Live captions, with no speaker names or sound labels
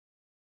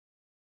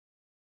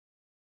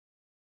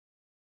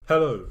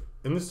Hello,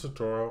 in this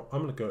tutorial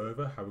I'm going to go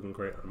over how we can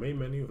create a main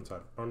menu inside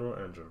of Unreal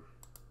Engine.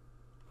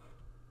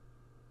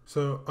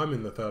 So I'm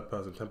in the third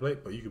person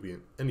template, but you could be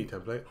in any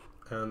template,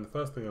 and the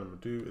first thing I'm going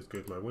to do is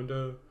go to my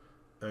window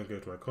and go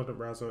to my content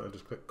browser and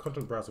just click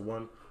content browser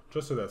 1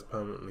 just so that's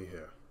permanently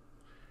here.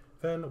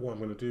 Then what I'm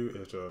going to do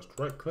is just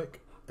right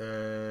click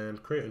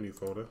and create a new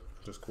folder,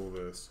 just call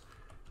this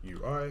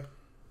UI,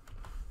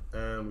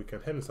 and we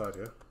can head inside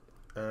here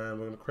and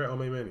we're going to create our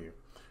main menu.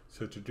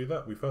 So to do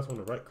that we first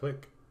want to right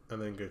click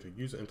and then go to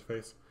user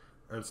interface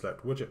and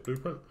select widget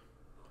blueprint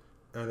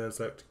and then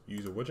select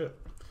user widget,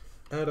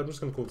 and I'm just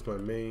going to call this my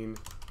main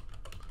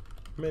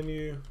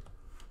menu,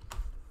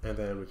 and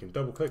then we can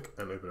double click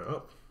and open it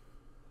up.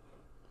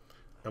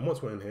 And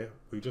once we're in here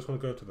we just want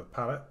to go to the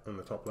palette in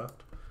the top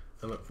left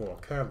and look for our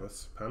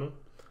canvas panel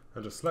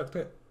and just select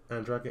it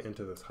and drag it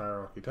into this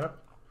hierarchy tab,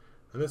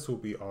 and this will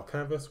be our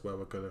canvas where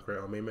we're going to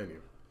create our main menu.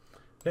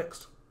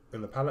 Next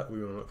in the palette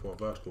we want to look for a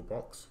vertical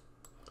box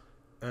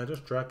and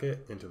just drag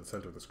it into the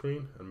center of the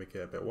screen and make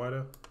it a bit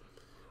wider,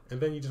 and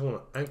then you just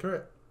want to anchor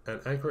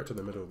it to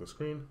the middle of the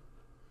screen,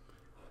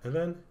 and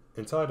then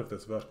inside of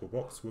this vertical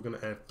box we're going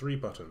to add 3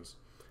 buttons,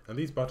 and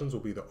these buttons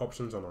will be the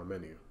options on our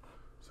menu.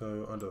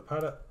 So under the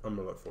palette I'm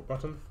going to look for a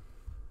button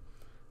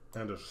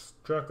and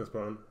just drag this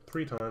button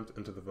 3 times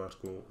into the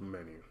vertical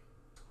menu.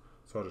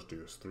 So I'll just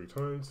do this 3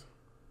 times,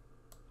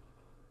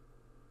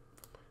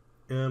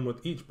 and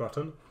with each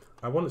button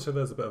I want it so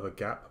there's a bit of a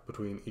gap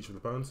between each of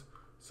the buttons.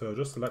 So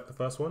just select the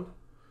first one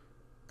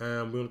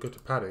and we want to go to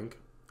padding,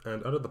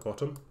 and under the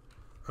bottom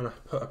I'm going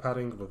to put a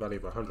padding of a value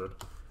of 100.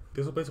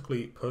 This will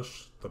basically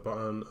push the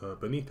button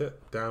beneath it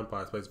down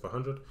by a space of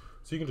 100,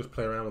 so you can just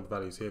play around with the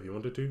values here if you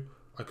wanted to.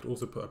 I could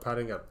also put a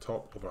padding at the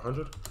top of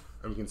 100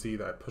 and we can see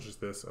that it pushes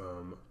this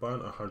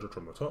button 100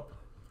 from the top.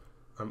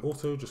 I'm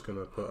also just going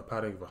to put a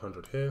padding of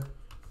 100 here,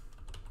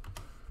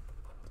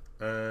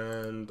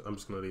 and I'm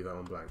just going to leave that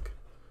one blank.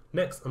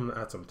 Next, I'm going to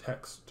add some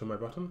text to my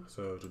button.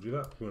 So to do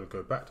that, we're going to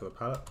go back to the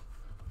palette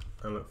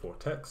and look for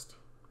text.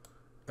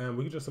 And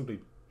we can just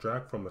simply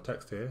drag from the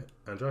text here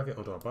and drag it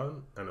onto our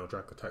button, and it'll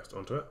drag the text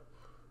onto it.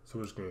 So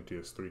we're just going to do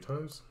this 3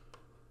 times.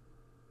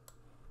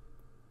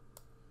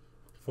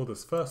 For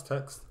this first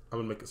text, I'm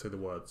going to make it say the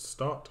word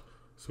start.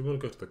 So we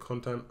want to go to the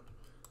content,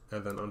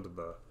 and then under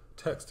the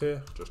text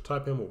here, just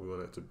type in what we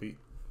want it to be.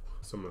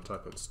 So I'm going to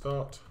type in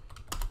start.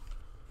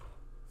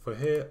 For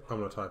here, I'm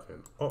going to type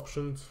in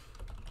options.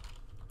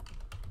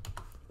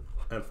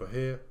 And for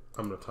here,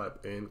 I'm going to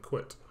type in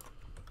quit.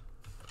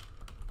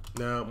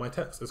 Now my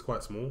text is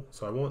quite small,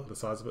 so I want the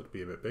size of it to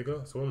be a bit bigger.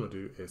 So what I'm going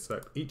to do is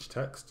select each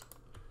text,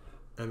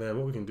 and then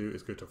what we can do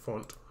is go to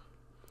font,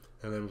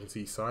 and then we can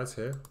see size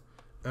here,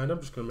 and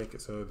I'm just going to make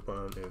it so the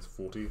button is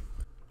 40.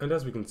 And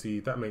as we can see,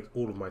 that makes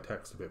all of my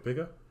text a bit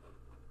bigger.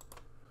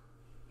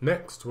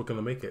 Next, we're going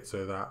to make it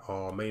so that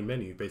our main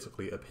menu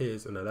basically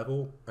appears in a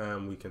level,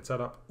 and we can set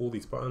up all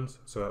these buttons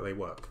so that they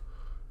work.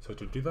 So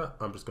to do that,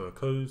 I'm just going to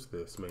close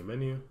this main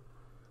menu,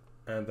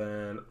 and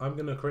then I'm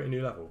going to create a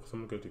new level. So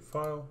I'm going to go to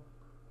File,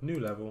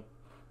 New Level,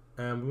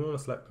 and we want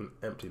to select an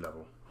empty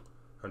level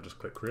and just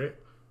click Create.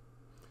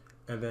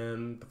 And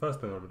then the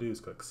first thing I'm going to do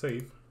is click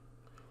Save.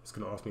 It's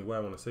going to ask me where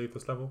I want to save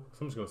this level, so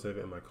I'm just going to save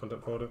it in my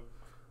content folder,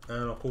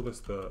 and I'll call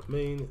this the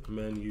main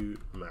menu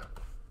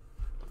map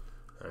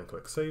and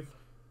click Save.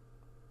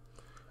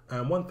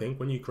 And one thing,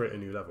 when you create a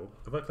new level,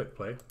 if I click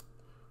play,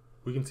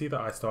 we can see that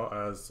I start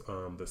as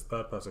this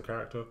third person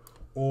character,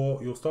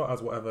 or you'll start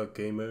as whatever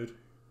game mode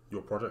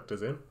your project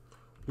is in.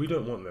 We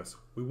don't want this.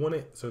 We want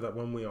it so that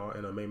when we are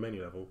in a main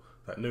menu level,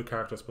 that no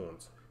character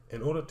spawns.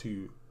 In order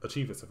to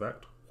achieve this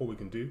effect, what we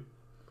can do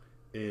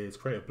is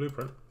create a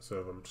blueprint.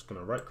 So I'm just going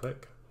to right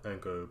click and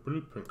go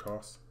blueprint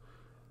class,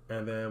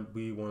 and then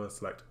we want to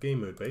select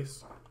game mode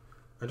base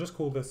and just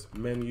call this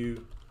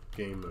menu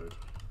game mode.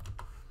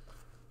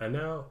 And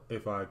now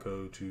if I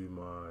go to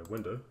my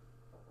window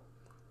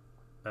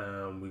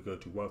and we go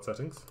to world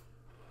settings,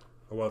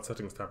 a world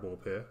settings tab will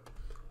appear.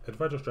 And if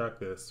I just drag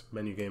this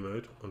menu game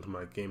mode onto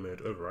my game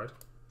mode override,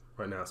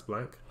 right now it's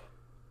blank.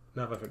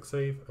 Now if I click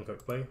save and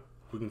click play,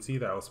 we can see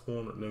that I'll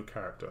spawn no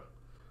character.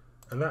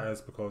 And that is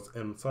because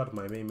inside of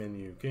my main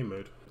menu game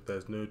mode,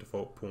 there's no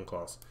default pawn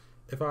class.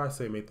 If I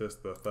say made this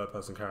the third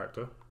person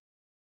character,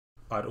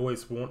 I'd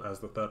always spawn as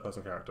the third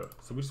person character.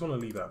 So we just want to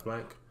leave that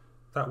blank.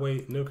 That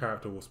way no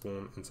character will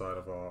spawn inside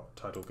of our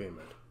title game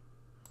mode.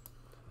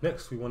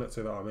 Next, we want it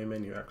so that our main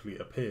menu actually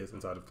appears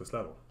inside of this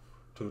level.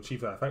 To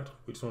achieve that effect,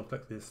 we just want to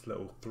click this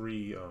little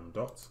 3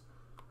 dots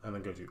and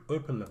then go to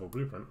Open Level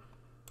Blueprint,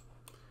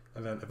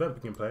 and then Event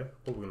Begin Play.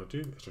 What we're going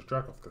to do is just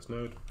drag off this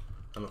node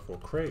and look for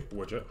Create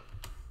Widget.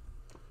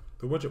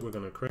 The widget we're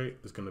going to create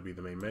is going to be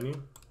the main menu,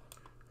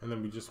 and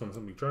then we just want to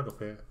simply drag up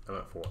here and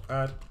look for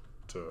Add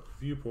to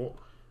Viewport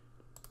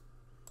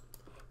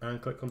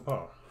and click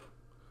Compile.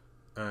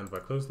 And if I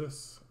close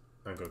this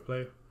and go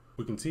play,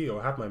 we can see I'll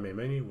have my main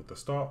menu with the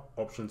Start,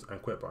 Options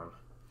and Quit button.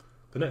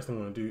 The next thing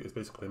I'm going to do is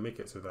basically make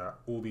it so that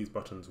all these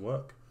buttons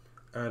work,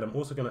 and I'm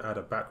also going to add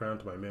a background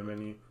to my main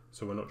menu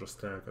so we're not just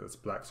staring at this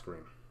black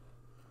screen.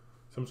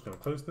 So I'm just going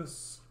to close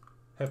this,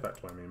 head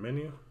back to my main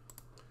menu,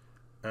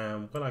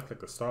 And when I click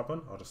the start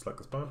button, I'll just select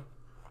this button.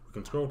 We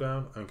can scroll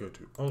down and go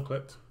to on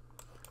clicked.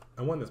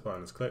 And when this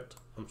button is clicked,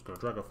 I'm just going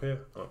to drag off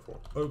here and look for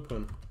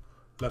open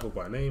level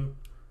by name.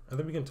 And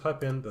then we can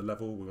type in the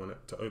level we want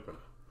it to open.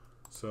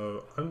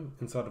 So I'm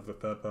inside of the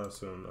third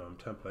person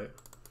template,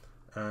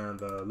 and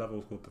the level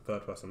is called the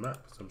third person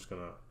map. So I'm just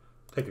going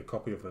to take a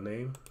copy of the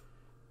name,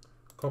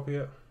 copy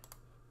it,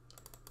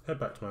 head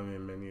back to my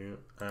main menu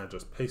and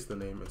just paste the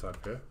name inside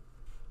of here.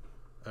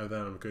 And then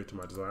I'm going to go to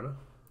my designer.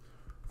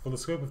 For the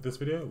scope of this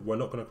video, we're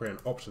not going to create an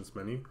options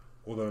menu,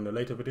 although in a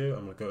later video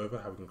I'm going to go over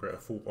how we can create a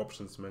full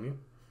options menu.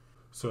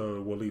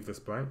 So we'll leave this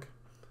blank.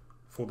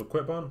 For the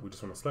quit button, we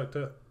just want to select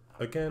it.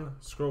 Again,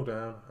 scroll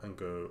down and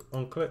go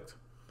on clicked.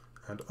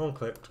 And on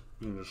clicked,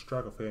 you can just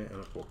drag off here and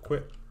look for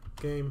quit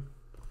game.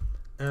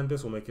 And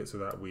this will make it so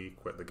that we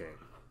quit the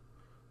game.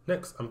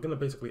 Next, I'm going to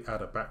basically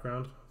add a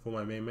background for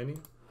my main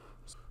menu.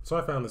 So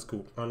I found this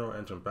called Unreal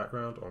Engine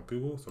background on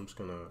Google. So I'm just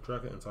going to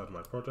drag it inside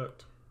my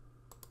project.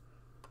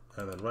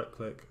 And then right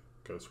click,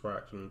 go to Sprite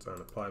Actions and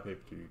apply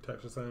paper to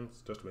texture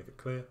settings just to make it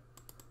clear.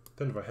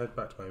 Then if I head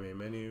back to my main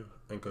menu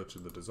and go to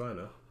the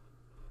designer,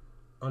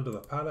 under the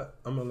palette,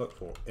 I'm going to look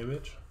for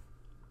image.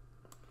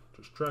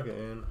 Just drag it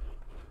in.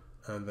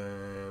 And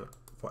then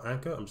for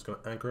anchor, I'm just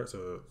going to anchor it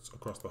so it's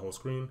across the whole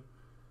screen.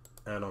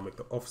 And I'll make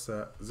the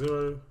offset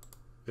 0,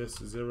 this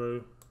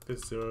 0,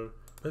 this 0,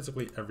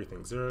 basically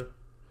everything 0.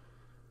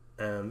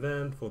 And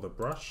then for the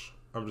brush,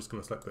 I'm just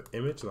going to select the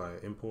image that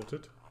I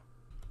imported.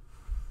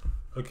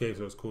 Okay,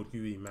 so it's called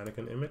UE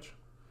mannequin image.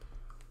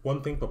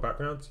 One thing for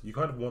backgrounds, you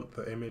kind of want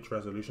the image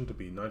resolution to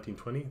be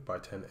 1920 by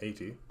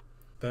 1080.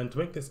 Then to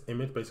make this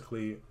image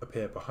basically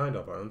appear behind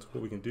our buttons,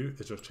 what we can do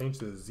is just change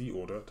the Z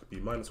order to be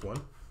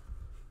 -1.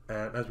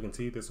 And as you can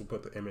see, this will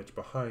put the image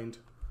behind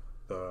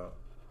the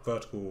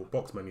vertical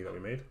box menu that we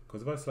made.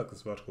 Because if I select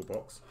this vertical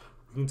box,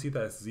 you can see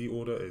that its Z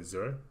order is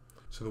 0.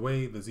 So the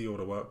way the Z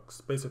order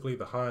works, basically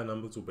the higher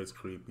numbers will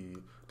basically be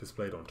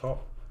displayed on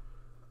top.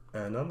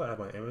 And now that I have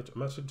my image,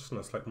 I'm actually just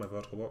going to select my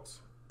vertical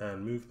box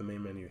and move the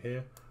main menu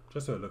here,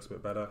 just so it looks a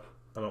bit better.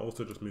 And I'll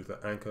also just move the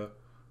anchor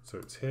so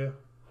it's here.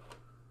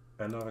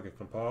 And now if I can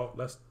compile,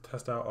 let's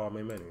test out our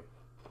main menu.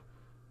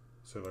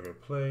 So if I go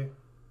play,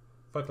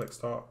 if I click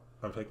start,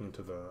 I'm taken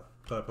to the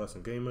third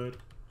person game mode.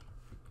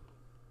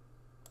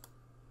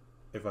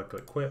 If I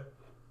click quit,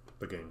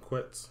 the game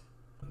quits.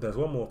 There's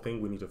one more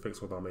thing we need to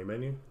fix with our main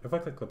menu. If I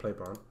click the play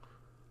button,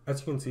 as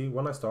you can see,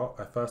 when I start,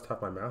 I first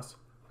have my mouse.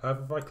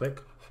 However, if I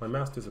click, my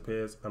mouse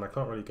disappears and I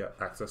can't really get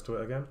access to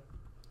it again.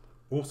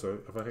 Also,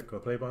 if I click the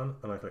play button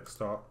and I click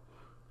start,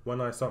 when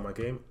I start my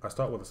game, I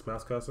start with this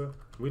mouse cursor.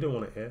 We don't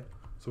want it here,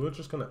 so we're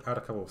just going to add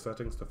a couple of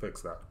settings to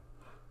fix that.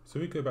 So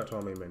we go back to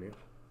our main menu,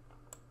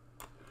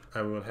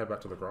 and we want to head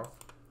back to the graph.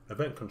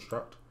 Event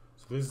construct,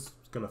 so this is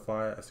going to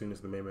fire as soon as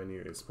the main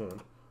menu is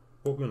spawned.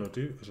 What we're going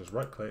to do is just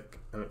right click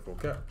and look for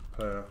get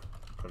player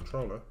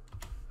controller,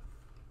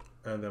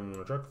 and then we're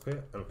going to drag off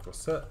here and look for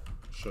set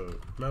show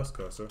mouse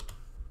cursor.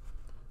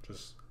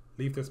 Just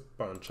leave this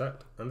button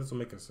checked, and this will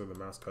make it so the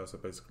mouse cursor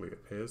basically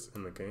appears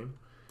in the game.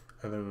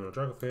 And then we're going to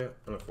drag off here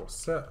and look for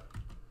set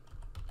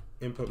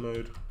input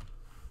mode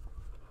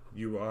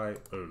UI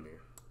only,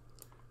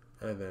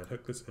 and then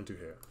hook this into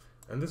here.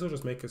 And this will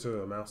just make it so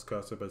the mouse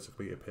cursor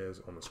basically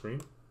appears on the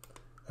screen.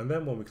 And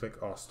then when we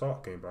click our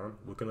start game button,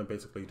 we're going to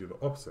basically do the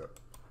opposite.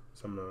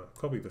 So I'm going to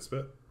copy this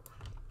bit,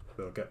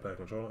 the get player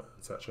controller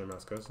and set show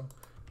mouse cursor,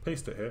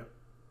 paste it here.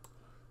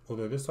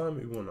 Although this time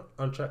we want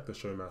to uncheck the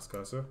show mouse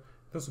cursor.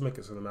 This will make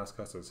it so the mouse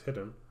cursor is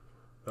hidden.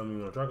 Then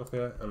we want to drag off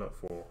here and look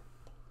for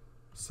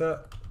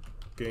set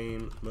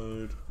game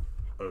mode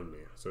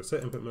only. So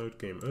set input mode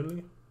game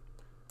only,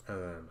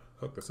 and then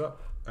hook this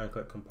up and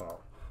click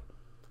compile.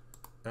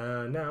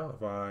 And now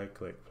if I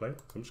click play,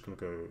 so I'm just going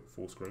to go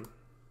full screen.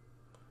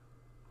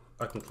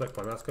 I can click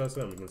my mouse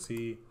cursor and we can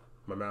see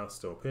my mouse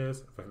still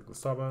appears. If I click the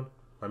start button,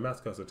 my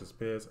mouse cursor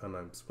disappears and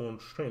I'm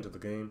spawned straight into the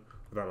game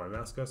without my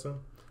mouse cursor,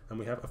 and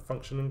we have a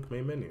functioning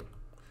main menu.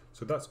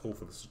 So that's all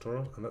for this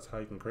tutorial, and that's how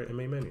you can create a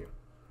main menu.